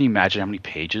spider. Can you imagine how many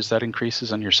pages that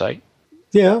increases on your site?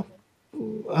 Yeah.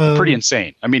 Pretty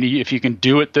insane. I mean, if you can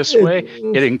do it this way,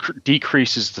 it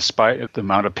decreases the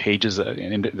amount of pages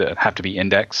that have to be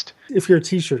indexed. If you're a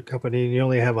t-shirt company and you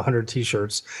only have 100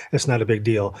 t-shirts, it's not a big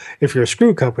deal. If you're a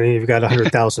screw company, you've got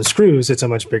 100,000 screws, it's a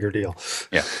much bigger deal.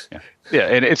 Yeah.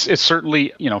 And it's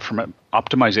certainly, from an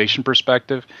optimization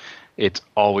perspective, it's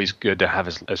always good to have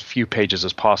as few pages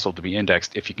as possible to be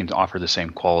indexed if you can offer the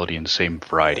same quality and the same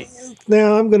variety.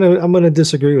 Now, I'm gonna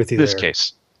disagrry with you This there.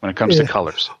 case, when it comes to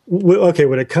colors. Okay,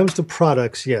 when it comes to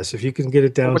products, yes, if you can get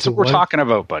it down What's to what we're talking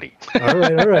about, buddy? All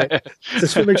right.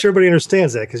 Just to make sure everybody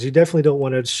understands that, because you definitely don't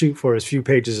want to shoot for as few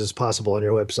pages as possible on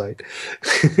your website.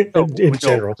 in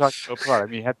general. We're talking about product.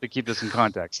 I mean, you have to keep this in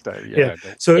context. So you get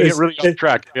really off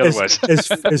track otherwise.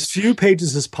 as few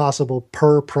pages as possible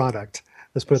per product.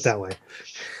 Let's put it that way.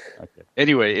 Okay.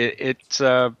 Anyway, it's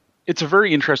a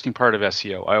very interesting part of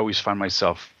SEO. I always find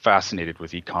myself fascinated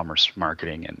with e-commerce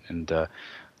marketing, and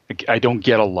I don't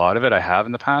get a lot of it. I have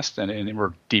in the past, and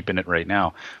we're deep in it right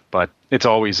now. But it's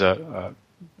always an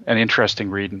interesting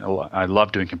read, and I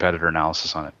love doing competitor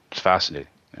analysis on it. It's fascinating.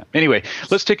 Yeah. Anyway,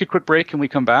 let's take a quick break, and we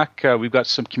come back. We've got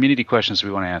some community questions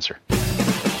we want to answer.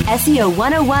 SEO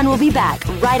 101 will be back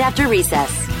right after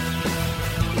recess.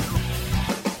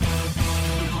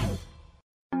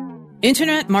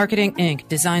 Internet Marketing Inc.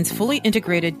 designs fully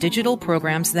integrated digital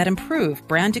programs that improve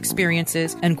brand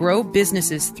experiences and grow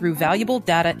businesses through valuable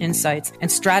data insights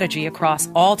and strategy across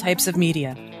all types of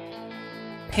media.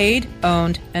 Paid,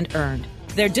 owned, and earned.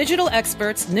 Their digital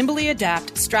experts nimbly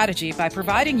adapt strategy by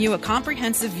providing you a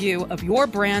comprehensive view of your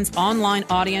brand's online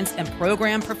audience and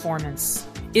program performance.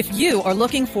 If you are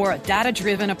looking for a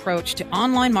data-driven approach to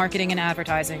online marketing and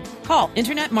advertising, call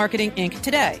Internet Marketing Inc.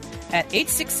 today at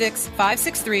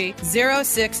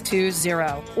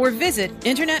 866-563-0620 or visit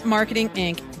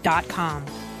internetmarketinginc.com.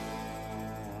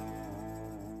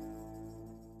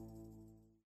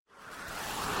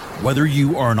 Whether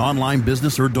you are an online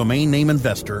business or domain name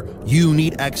investor, you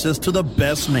need access to the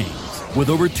best names. With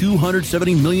over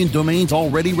 270 million domains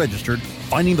already registered,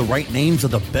 finding the right names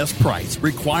at the best price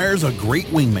requires a great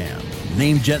wingman.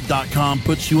 Namejet.com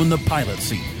puts you in the pilot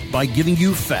seat by giving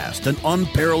you fast and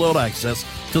unparalleled access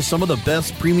to some of the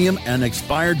best premium and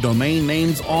expired domain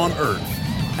names on earth.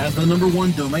 As the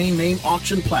 #1 domain name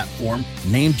auction platform,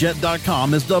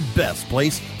 Namejet.com is the best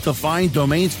place to find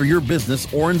domains for your business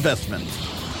or investment.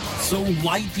 So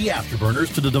light the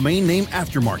afterburners to the domain name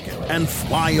aftermarket and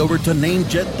fly over to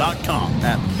Namejet.com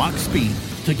at Mach speed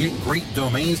to get great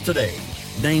domains today.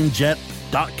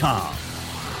 Namejet.com.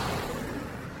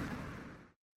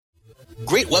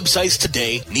 Great websites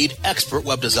today need expert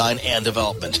web design and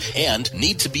development and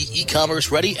need to be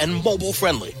e-commerce ready and mobile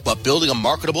friendly. But building a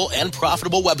marketable and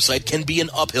profitable website can be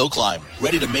an uphill climb.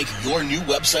 Ready to make your new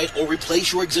website or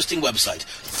replace your existing website?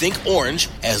 Think Orange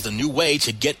as the new way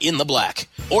to get in the black.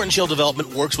 Orange Hill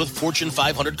Development works with Fortune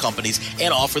 500 companies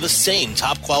and offer the same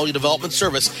top quality development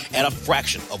service at a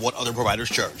fraction of what other providers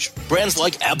charge. Brands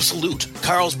like Absolute,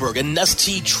 Carlsberg, and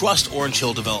Nestea trust Orange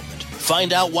Hill Development.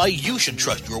 Find out why you should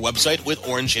trust your website with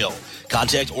Orange Hill.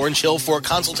 Contact Orange Hill for a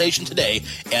consultation today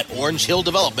at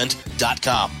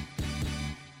orangehilldevelopment.com.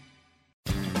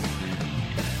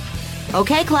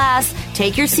 Okay, class,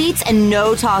 take your seats and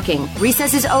no talking.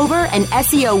 Recess is over and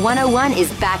SEO 101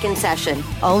 is back in session,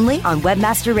 only on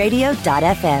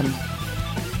webmasterradio.fm.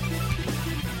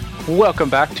 Welcome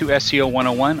back to SEO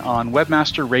 101 on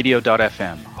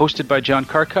webmasterradio.fm, hosted by John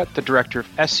Carcutt, the Director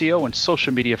of SEO and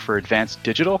Social Media for Advanced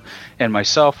Digital, and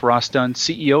myself, Ross Dunn,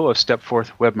 CEO of Stepforth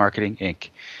Web Marketing, Inc.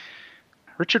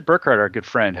 Richard Burkhardt, our good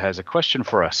friend, has a question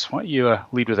for us. Why don't you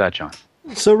lead with that, John?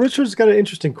 So Richard's got an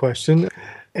interesting question.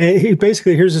 And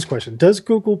here's his question. Does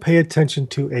Google pay attention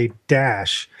to a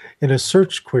dash in a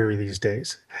search query these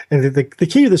days? And the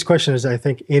key to this question is, I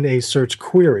think, in a search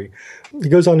query. He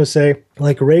goes on to say,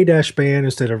 like Ray-ban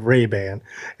instead of Ray-ban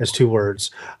as two words.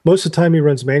 Most of the time he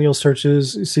runs manual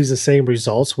searches, sees the same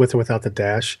results with or without the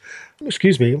dash.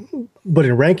 But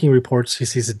in ranking reports, he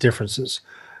sees the differences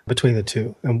between the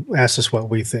two and asks us what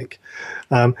we think.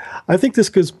 I think this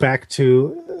goes back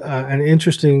to an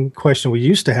interesting question we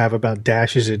used to have about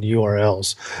dashes in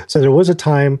URLs. So there was a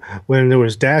time when there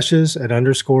was dashes and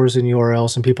underscores in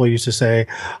URLs, and people used to say,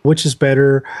 which is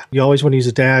better? You always want to use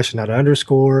a dash and not an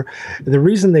underscore. And the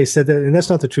reason they said that, and that's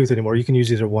not the truth anymore, you can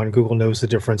use either one. Google knows the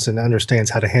difference and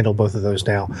understands how to handle both of those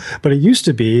now. But it used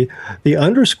to be the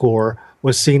underscore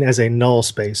was seen as a null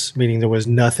space, meaning there was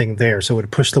nothing there. So it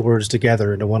would push the words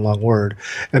together into one long word.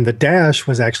 And the dash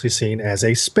was actually seen as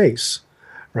a space,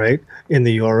 right, in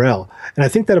the URL. And I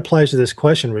think that applies to this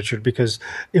question, Richard, because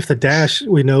if the dash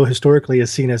we know historically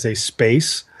is seen as a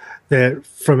space, that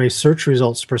from a search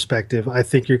results perspective, I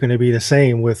think you're going to be the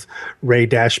same with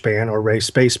Ray-ban or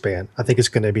Ray-ban. I think it's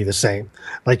going to be the same,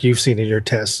 like you've seen in your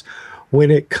tests.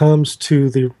 When it comes to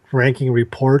the ranking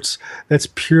reports, that's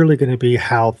purely going to be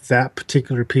how that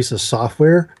particular piece of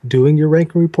software doing your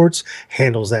ranking reports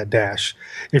handles that dash.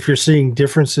 If you're seeing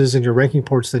differences in your ranking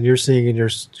reports than you're seeing in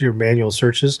your manual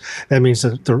searches, that means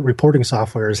that the reporting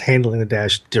software is handling the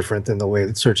dash different than the way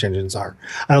that search engines are.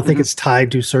 I don't think it's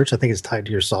tied to search. I think it's tied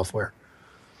to your software.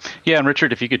 Yeah, and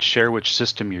Richard, if you could share which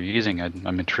system you're using,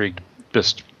 I'm intrigued.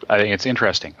 I think it's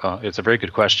interesting. It's a very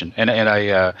good question, and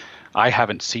I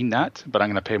haven't seen that, but I'm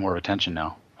going to pay more attention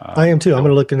now. I am too. I'm going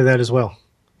to look into that as well.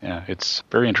 Yeah, it's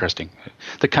very interesting.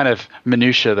 The kind of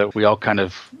minutia that we all kind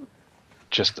of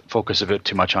just focus a bit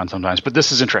too much on sometimes, but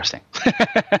this is interesting.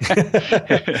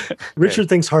 Richard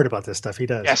thinks hard about this stuff. He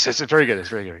does. Yes, it's very good. It's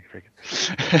very good. Very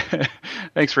good.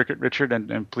 Thanks, Richard,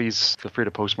 and please feel free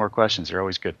to post more questions. They're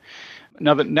always good.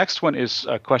 Now, the next one is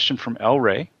a question from El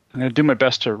Rey. I'm going to do my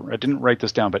best to, I didn't write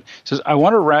this down, but it says, I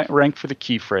want to rank for the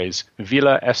key phrase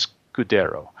Villa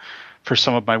Escudero for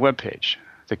some of my webpage.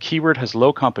 The keyword has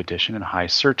low competition and high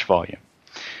search volume.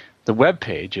 The web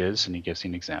page is, and he gives you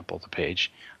an example of the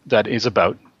page, that is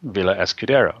about Villa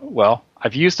Escudero. Well,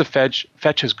 I've used the Fetch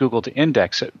as Google to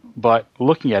index it, but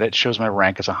looking at it shows my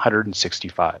rank as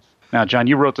 165. Now, John,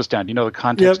 you wrote this down. Do you know the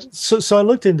context? Yeah, so I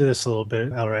looked into this a little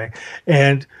bit, El Rey,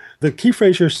 and the key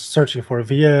phrase you're searching for,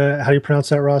 Villa, how do you pronounce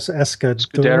that, Ross?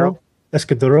 Escudero?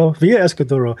 Escudero. Villa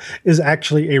Escudero is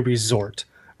actually a resort,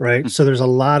 right? So there's a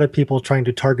lot of people trying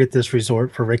to target this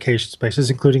resort for vacation spaces,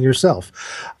 including yourself.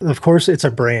 Of course, it's a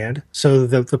brand, so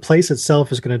the place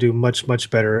itself is going to do much,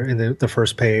 much better in the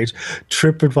first page.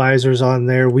 TripAdvisor's on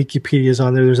there, Wikipedia's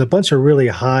on there. There's a bunch of really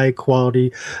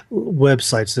high-quality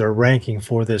websites that are ranking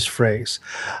for this phrase.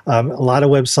 A lot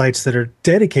of websites that are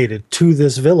dedicated to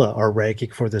this villa are ranking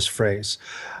for this phrase.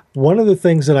 One of the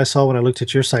things that I saw when I looked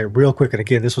at your site real quick, and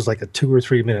again, this was like a 2 or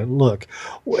 3 minute look,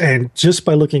 and just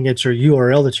by looking at your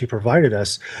URL that you provided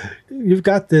us, you've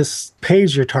got this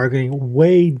page you're targeting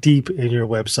way deep in your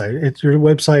website. Your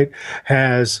website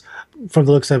has, from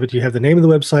the looks of it, you have the name of the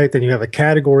website, then you have a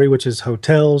category, which is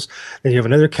hotels, then you have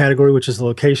another category, which is the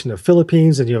location of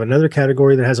Philippines, and you have another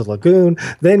category that has a lagoon,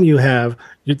 then you have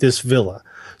this villa.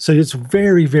 So it's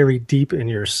very, very deep in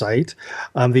your site.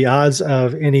 The odds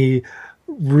of any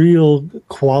real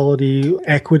quality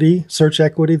equity, search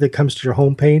equity that comes to your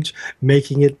homepage,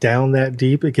 making it down that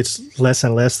deep, it gets less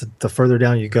and less the further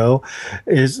down you go,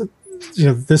 is,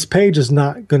 this page is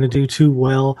not going to do too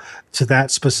well to that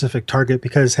specific target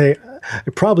because, hey,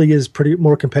 it probably is pretty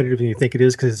more competitive than you think it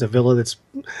is because it's a villa that's,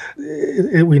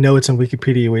 we know it's in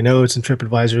Wikipedia, we know it's in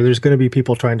TripAdvisor. There's going to be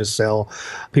people trying to sell,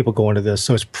 people going to this.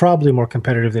 So it's probably more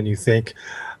competitive than you think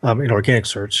in organic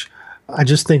search. I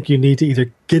just think you need to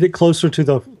either get it closer to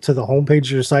the homepage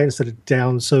of your site instead of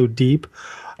down so deep,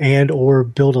 and or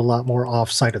build a lot more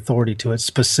off-site authority to it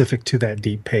specific to that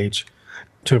deep page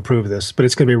to improve this. But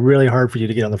it's going to be really hard for you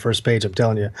to get on the first page, I'm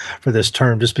telling you, for this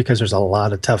term, just because there's a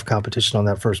lot of tough competition on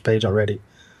that first page already.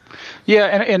 Yeah,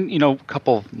 and a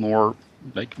couple more,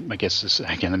 like, I guess this,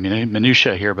 again,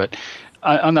 minutia here, but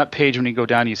on that page, when you go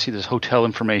down, you see this hotel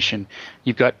information.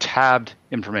 You've got tabbed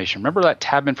information. Remember that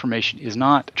tab information is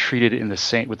not treated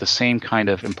with the same kind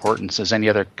of importance as any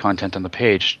other content on the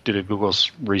page due to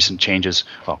Google's recent changes.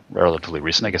 Well, relatively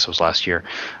recent, I guess it was last year,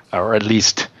 or at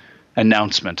least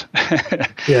announcement.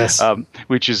 Yes.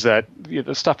 Which is that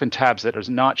the stuff in tabs that is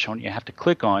not shown, you have to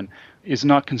click on, is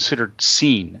not considered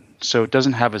seen. So it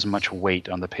doesn't have as much weight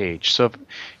on the page. So,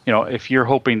 if you're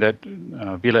hoping that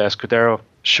Villa Escudero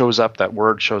shows up, that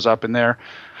word shows up in there,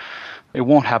 it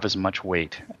won't have as much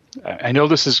weight. I know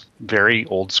this is very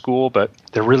old school, but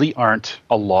there really aren't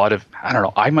a lot of,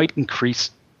 I might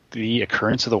increase the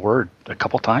occurrence of the word a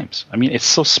couple times. It's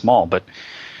so small, but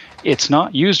it's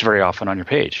not used very often on your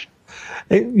page.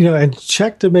 And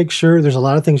check to make sure. There's a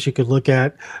lot of things you could look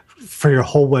at for your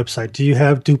whole website. Do you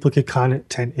have duplicate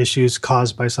content issues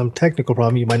caused by some technical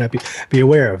problem you might not be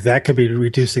aware of? That could be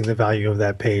reducing the value of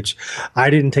that page. I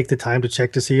didn't take the time to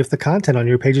check to see if the content on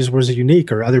your pages was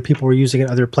unique or other people were using it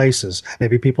other places.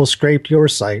 Maybe people scraped your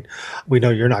site. We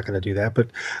know you're not going to do that, but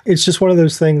it's just one of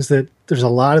those things that there's a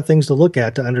lot of things to look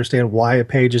at to understand why a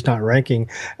page is not ranking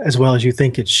as well as you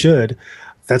think it should.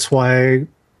 That's why,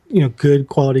 good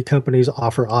quality companies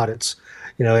offer audits,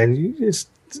 and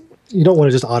you don't want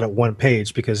to just audit one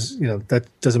page because, that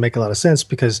doesn't make a lot of sense,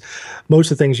 because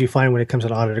most of the things you find when it comes to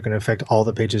an audit are going to affect all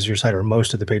the pages of your site or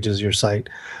most of the pages of your site.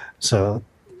 So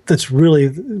that's really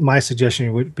my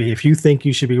suggestion would be, if you think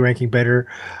you should be ranking better,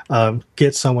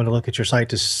 get someone to look at your site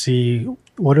to see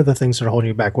what are the things that are holding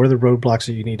you back. What are the roadblocks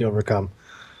that you need to overcome?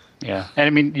 Yeah.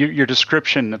 And your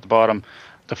description at the bottom,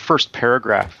 the first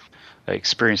paragraph,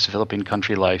 experience of Philippine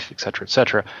country life, et cetera, et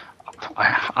cetera.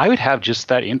 I would have just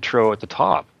that intro at the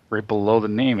top. right below the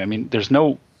name. I mean, there's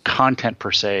no content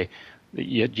per se that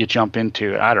you jump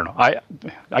into. I don't know.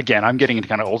 I'm getting into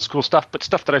kind of old school stuff, but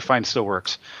stuff that I find still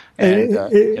works. And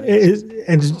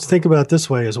think about it this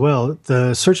way as well.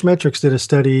 The Searchmetrics did a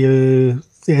study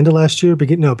the end of last year,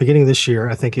 beginning of this year.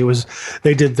 I think it was,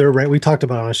 they did their, we talked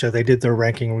about it on the show, they did their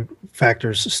ranking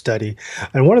factors study.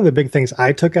 And one of the big things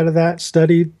I took out of that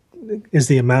study is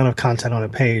the amount of content on a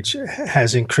page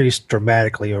has increased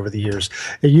dramatically over the years.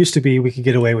 It used to be we could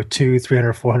get away with 200,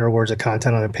 300, 400 words of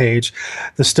content on a page.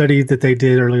 The study that they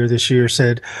did earlier this year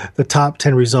said the top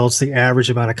 10 results, the average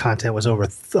amount of content was over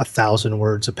 1,000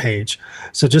 words a page.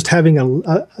 So just having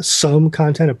some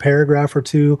content, a paragraph or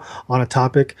two on a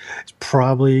topic is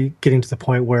probably getting to the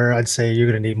point where I'd say you're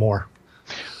going to need more.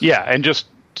 Yeah, and just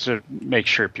to make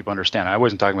sure people understand, I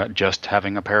wasn't talking about just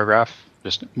having a paragraph,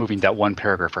 just moving that one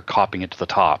paragraph or copying it to the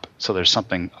top. So there's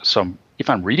something, if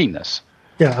I'm reading this,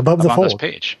 above the fold. On this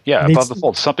page. Yeah, above the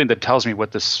fold. Something that tells me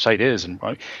what this site is. And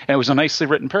it was a nicely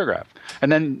written paragraph.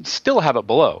 And then still have it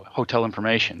below, hotel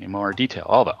information in more detail,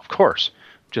 all that, of course.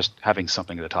 Just having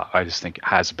something at the top, I just think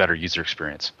has a better user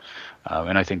experience.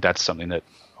 And I think that's something that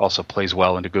also plays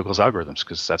well into Google's algorithms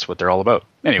because that's what they're all about.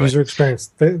 Anyway. User experience.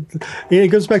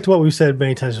 It goes back to what we've said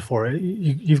many times before.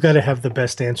 You've got to have the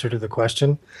best answer to the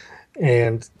question.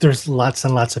 And there's lots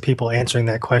and lots of people answering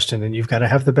that question, and you've got to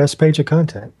have the best page of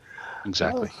content.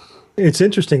 Exactly. It's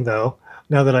interesting, though,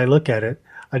 now that I look at it,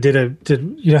 I did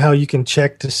you know how you can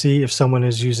check to see if someone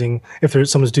is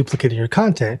someone's duplicating your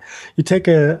content? You take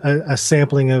a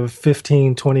sampling of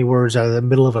 15, 20 words out of the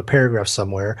middle of a paragraph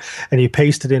somewhere, and you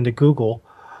paste it into Google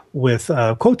with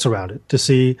quotes around it to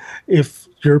see if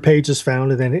your page is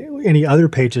found and then any other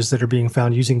pages that are being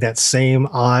found using that same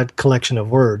odd collection of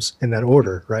words in that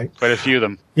order, right? Quite a few of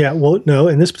them. Yeah, well, no,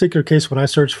 in this particular case, when I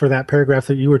searched for that paragraph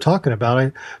that you were talking about,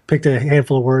 I picked a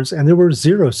handful of words and there were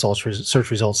 0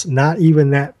 search results. Not even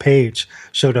that page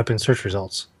showed up in search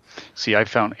results. See, I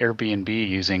found Airbnb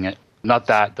using it. Not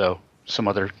that, though. Some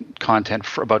other content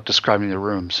about describing the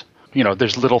rooms.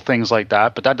 There's little things like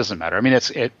that, but that doesn't matter. I mean,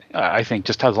 I think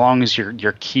just as long as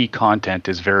your key content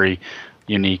is very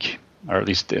unique, or at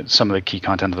least some of the key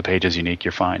content of the page is unique,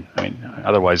 you're fine. I mean,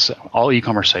 otherwise, all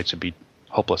e-commerce sites would be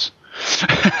hopeless.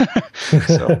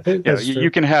 So, you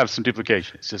can have some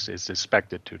duplication. It's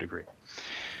expected to a degree.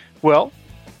 Well,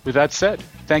 with that said,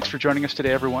 thanks for joining us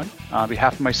today, everyone. On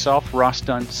behalf of myself, Ross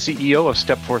Dunn, CEO of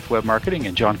Stepforth Web Marketing,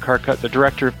 and John Carcutt, the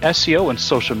Director of SEO and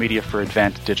Social Media for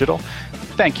Advant Digital,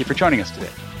 thank you for joining us today.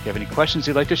 If you have any questions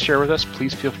you'd like to share with us,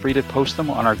 please feel free to post them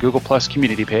on our Google Plus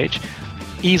community page,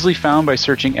 easily found by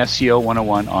searching SEO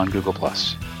 101 on Google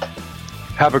Plus.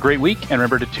 Have a great week, and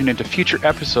remember to tune into future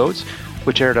episodes,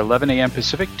 which air at 11 a.m.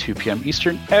 Pacific, 2 p.m.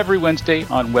 Eastern, every Wednesday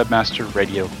on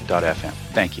webmasterradio.fm.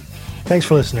 Thank you. Thanks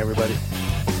for listening, everybody.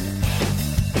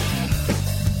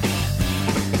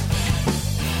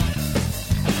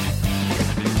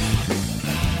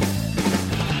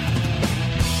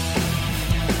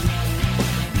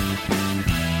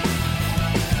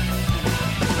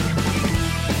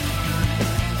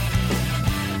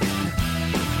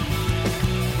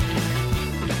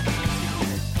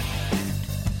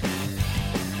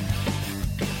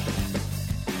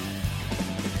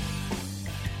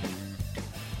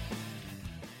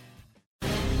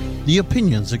 The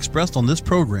opinions expressed on this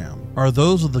program are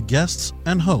those of the guests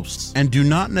and hosts and do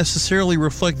not necessarily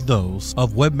reflect those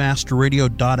of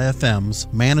webmasterradio.fm's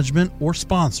management or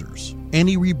sponsors.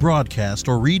 Any rebroadcast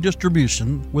or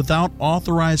redistribution without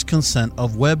authorized consent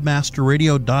of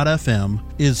webmasterradio.fm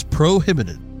is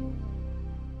prohibited.